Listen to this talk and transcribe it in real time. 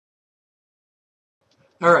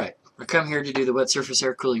Alright, I come here to do the wet surface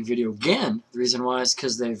air cooling video again. The reason why is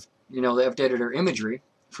because they've, they updated our imagery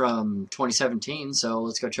from 2017, so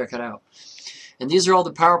let's go check it out. And these are all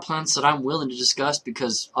the power plants that I'm willing to discuss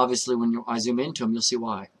because obviously when I zoom into them, you'll see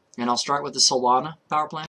why. And I'll start with the Solana power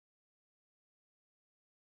plant.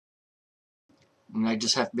 And I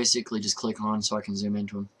just have to basically just click on so I can zoom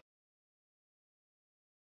into them.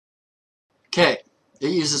 Okay, it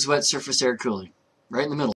uses wet surface air cooling right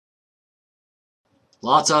in the middle.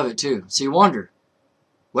 Lots of it too. So you wonder,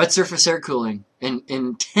 wet surface air cooling in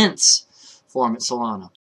intense form at Solana.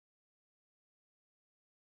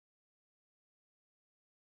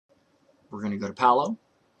 We're going to go to Palo.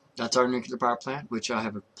 That's our nuclear power plant, which I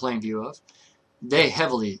have a plain view of. They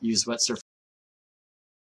heavily use wet surface.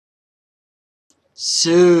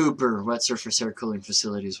 Super wet surface air cooling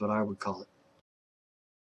facility is what I would call it.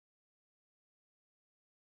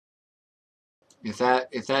 If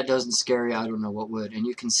that doesn't scare you, I don't know what would. And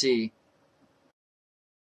you can see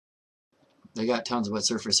they got tons of wet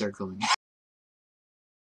surface air cooling.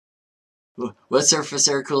 Wet surface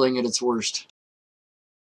air cooling at its worst.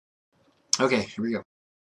 Okay, here we go.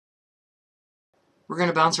 We're going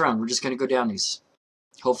to bounce around. We're just going to go down these.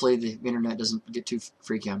 Hopefully the internet doesn't get too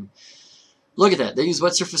freaky on me. Look at that. They use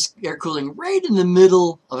wet surface air cooling right in the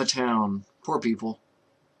middle of a town. Poor people.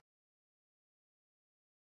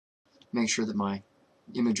 Make sure that my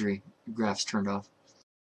imagery graph's turned off.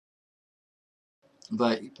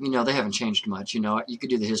 But, they haven't changed much. You could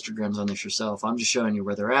do the histograms on this yourself. I'm just showing you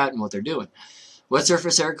where they're at and what they're doing. Wet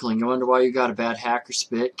surface air cooling. You wonder why you got a bad hack or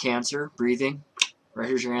spit, cancer, breathing? Right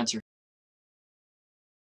here's your answer.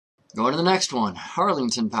 Going to the next one.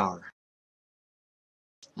 Arlington Power.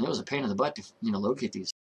 And it was a pain in the butt to, locate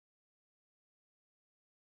these.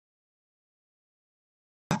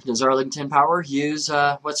 Does Arlington Power use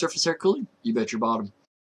wet surface air cooling? You bet your bottom.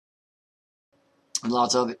 And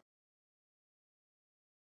lots of it.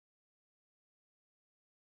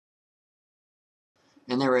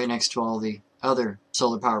 And they're right next to all the other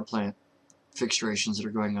solar power plant fixturations that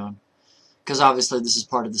are going on. Because obviously this is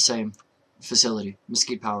part of the same facility,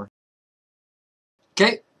 Mesquite Power.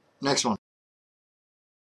 Okay, next one.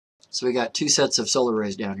 So we got two sets of solar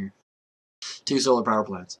arrays down here. Two solar power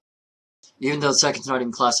plants. Even though the second's not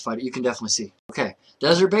even classified, you can definitely see. Okay,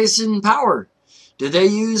 Desert Basin Power. Do they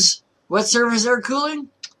use wet surface air cooling?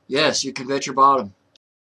 Yes, you can bet your bottom.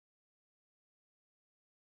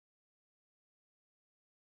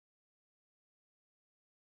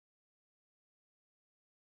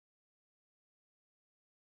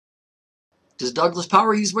 Does Douglas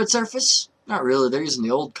Power use wet surface? Not really. They're using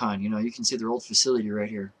the old kind. You can see their old facility right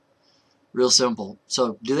here. Real simple.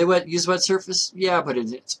 So, do they use wet surface? Yeah, but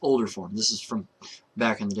in its older form. This is from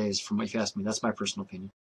back in the days, from what you asked me. That's my personal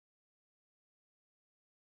opinion.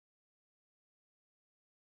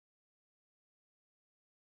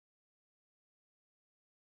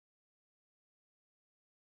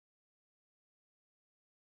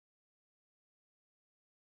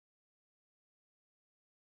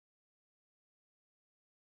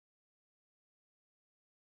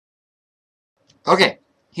 Okay,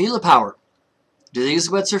 Gila Power. Do they use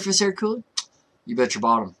wet surface air cooling? You bet your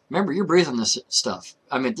bottom. Remember, you're breathing this stuff.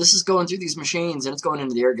 I mean, this is going through these machines and it's going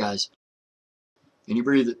into the air, guys. And you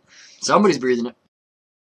breathe it. Somebody's breathing it.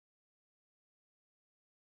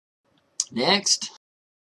 Next.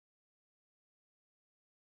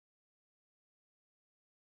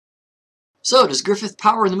 So, does Griffith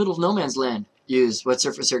Power in the middle of no man's land use wet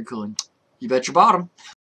surface air cooling? You bet your bottom.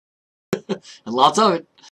 And lots of it.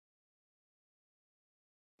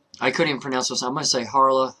 I couldn't even pronounce this. I'm going to say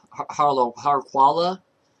Harqualah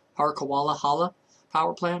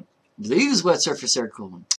power plant. Do they use wet surface air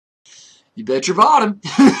cooling? You bet your bottom.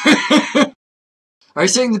 Are you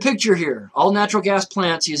seeing the picture here? All natural gas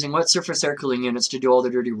plants using wet surface air cooling units to do all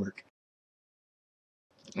their dirty work.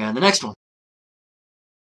 And the next one.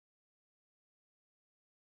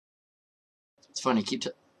 It's funny, keep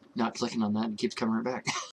not clicking on that and it keeps coming right back.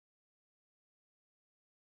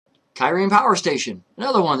 Kyrene Power Station,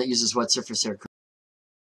 another one that uses wet surface air cooling.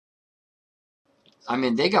 I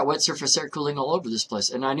mean, they got wet surface air cooling all over this place.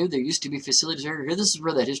 And I knew there used to be facilities over here. This is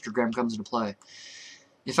where that histogram comes into play.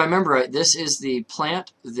 If I remember right, this is the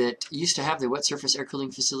plant that used to have the wet surface air cooling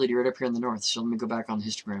facility right up here in the north. So let me go back on the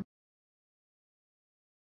histogram.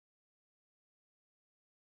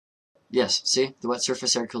 Yes, see? The wet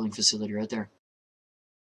surface air cooling facility right there.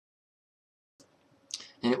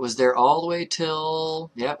 And it was there all the way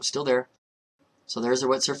till, yeah, it was still there. So there's their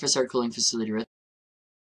wet surface air cooling facility right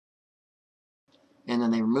there. And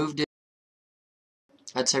then they removed it,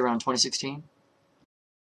 I'd say around 2016.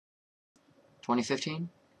 2015?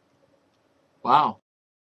 Wow.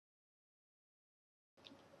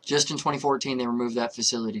 Just in 2014, they removed that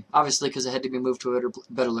facility. Obviously, because it had to be moved to a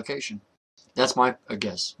better location. That's my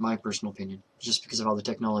guess, my personal opinion. Just because of how the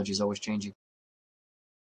technology is always changing.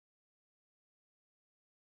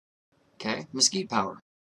 Okay, Mesquite Power.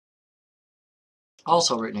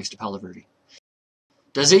 Also right next to Palo Verde.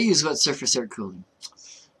 Does it use wet surface air cooling?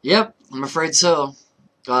 Yep, I'm afraid so.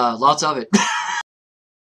 Lots of it.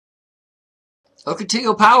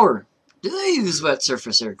 Ocotillo Power. Do they use wet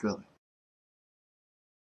surface air cooling?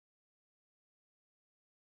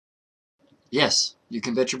 Yes, you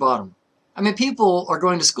can bet your bottom. I mean, people are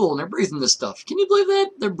going to school and they're breathing this stuff. Can you believe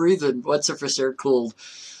that? They're breathing wet surface air cooled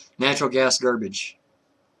natural gas garbage.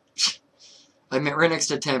 I mean, right next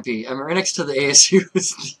to Tempe. I mean, right next to the ASU.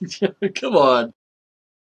 Come on.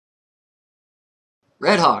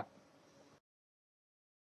 Red Hawk.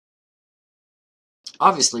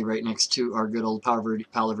 Obviously right next to our good old Palo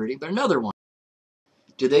Verde, but another one.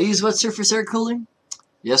 Do they use wet surface air cooling?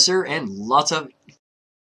 Yes, sir, and lots of it.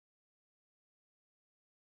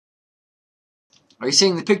 Are you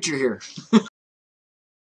seeing the picture here?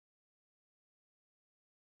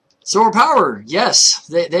 Solar power, yes,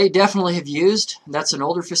 they definitely have used. That's an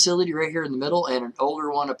older facility right here in the middle and an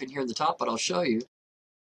older one up in here in the top, but I'll show you.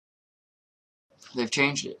 They've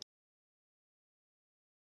changed it.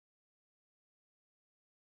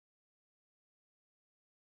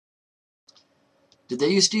 Did they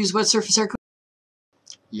used to use wet surface air cooling?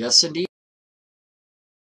 Yes, indeed.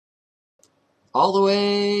 All the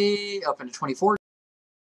way up into 2014.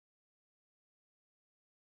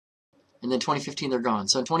 And then 2015, they're gone.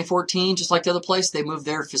 So in 2014, just like the other place, they moved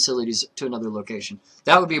their facilities to another location.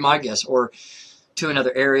 That would be my guess. Or to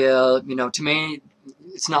another area. You know, to me,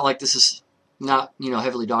 it's not like this is not,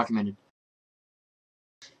 heavily documented.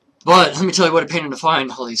 But let me tell you what a pain to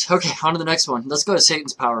find all these. Okay, on to the next one. Let's go to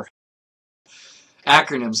Satan's Power.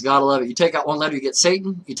 Acronyms, gotta love it. You take out one letter, you get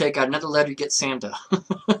Satan. You take out another letter, you get Santa.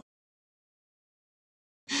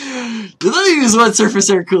 Do they use wet surface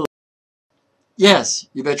air cooling? Yes,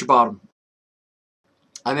 you bet your bottom.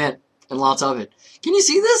 I meant, and lots of it. Can you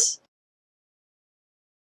see this?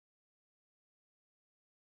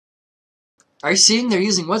 Are you seeing they're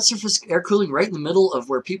using wet surface air cooling right in the middle of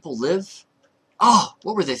where people live? Oh,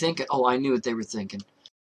 what were they thinking? Oh, I knew what they were thinking.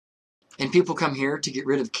 And people come here to get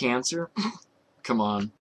rid of cancer? Come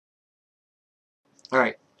on.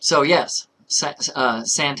 Alright, so yes,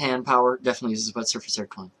 Santan Power definitely uses wet surface air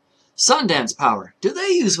cooling. Sundance Power, do they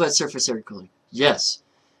use wet surface air cooling? Yes.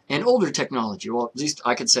 And older technology, well, at least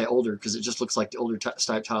I could say older because it just looks like the older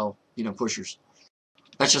style, pushers.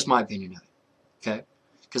 That's just my opinion of it, okay?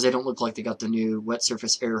 Because they don't look like they got the new wet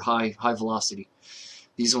surface air high velocity.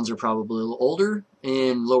 These ones are probably a little older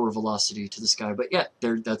and lower velocity to the sky, but yeah,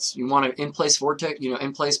 that's you want an in-place vortex,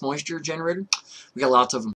 in-place moisture generator. We got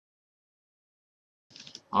lots of them.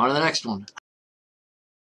 On to the next one.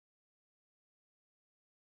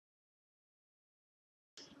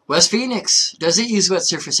 West Phoenix, does it use wet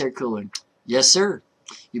surface air cooling? Yes, sir.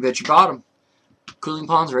 You bet your bottom. Cooling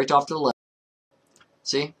ponds right off to the left.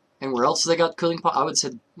 See? And where else they got cooling ponds? I would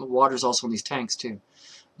say water's also in these tanks too.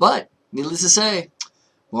 But, needless to say,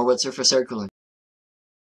 more wet surface air cooling.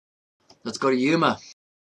 Let's go to Yuma.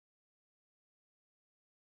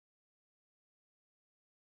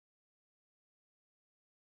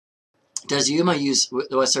 Does Yuma use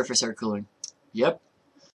wet surface air cooling? Yep.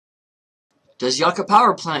 Does Yucca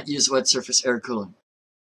Power Plant use wet surface air cooling?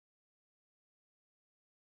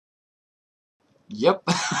 Yep.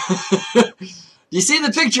 You see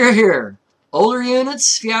the picture here? Older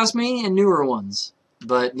units, if you ask me, and newer ones.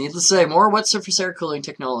 But needless to say, more wet surface air cooling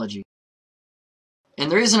technology.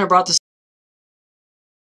 And the reason I brought this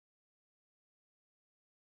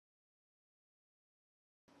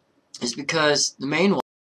is because the main one,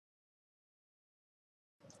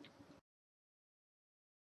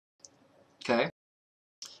 okay,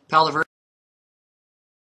 Palo Verde,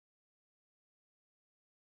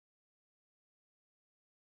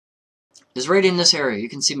 is right in this area. You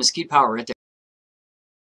can see Mesquite Power right there.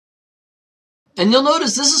 And you'll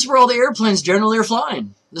notice this is where all the airplanes generally are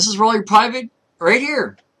flying. This is where all your private, right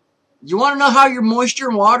here. You want to know how your moisture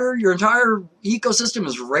and water, your entire ecosystem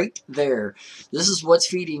is right there. This is what's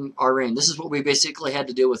feeding our rain. This is what we basically had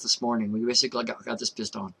to deal with this morning. We basically got this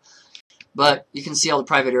pissed on. But you can see all the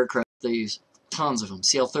private aircraft they use. Tons of them.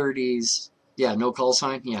 CL-30s. Yeah, no call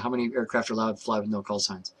sign. Yeah, how many aircraft are allowed to fly with no call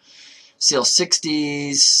signs?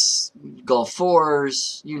 CL-60s, Gulf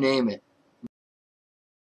 4s, you name it.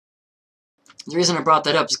 The reason I brought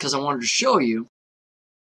that up is because I wanted to show you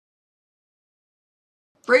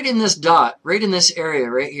right in this dot, right in this area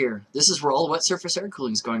right here. This is where all the wet surface air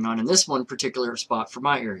cooling is going on in this one particular spot for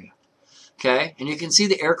my area. Okay, and you can see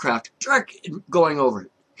the aircraft direct going over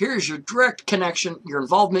it. Here's your direct connection, your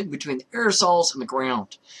involvement between the aerosols and the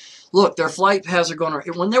ground. Look, their flight paths are going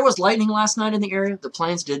over. When there was lightning last night in the area, the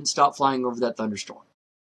planes didn't stop flying over that thunderstorm.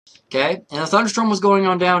 Okay, and the thunderstorm was going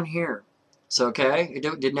on down here. So, okay,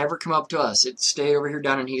 it did never come up to us. It stayed over here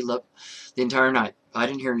down in Helip the entire night. I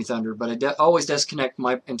didn't hear any thunder, but I always disconnect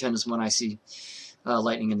my antennas when I see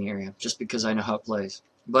lightning in the area, just because I know how it plays.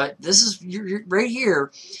 But this is right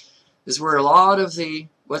here is where a lot of the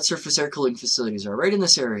wet surface air cooling facilities are, right in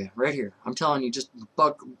this area, right here. I'm telling you, just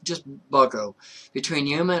bucko between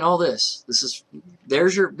Yuma and all this.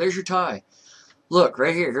 There's your tie. Look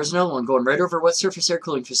right here. Here's another one going right over a wet surface air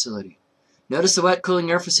cooling facility. Notice the wet cooling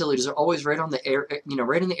air facilities are always right on the air,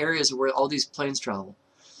 right in the areas where all these planes travel,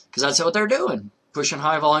 because that's what they're doing, pushing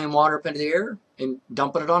high volume water up into the air and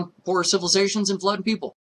dumping it on poor civilizations and flooding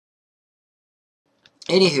people.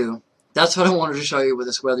 Anywho, that's what I wanted to show you with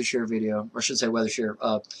this WeatherShare video, or I should say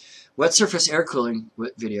WeatherShare, wet surface air cooling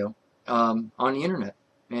video on the internet.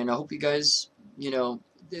 And I hope you guys,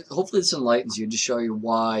 hopefully this enlightens you to show you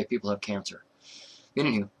why people have cancer.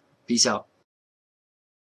 Anywho, peace out.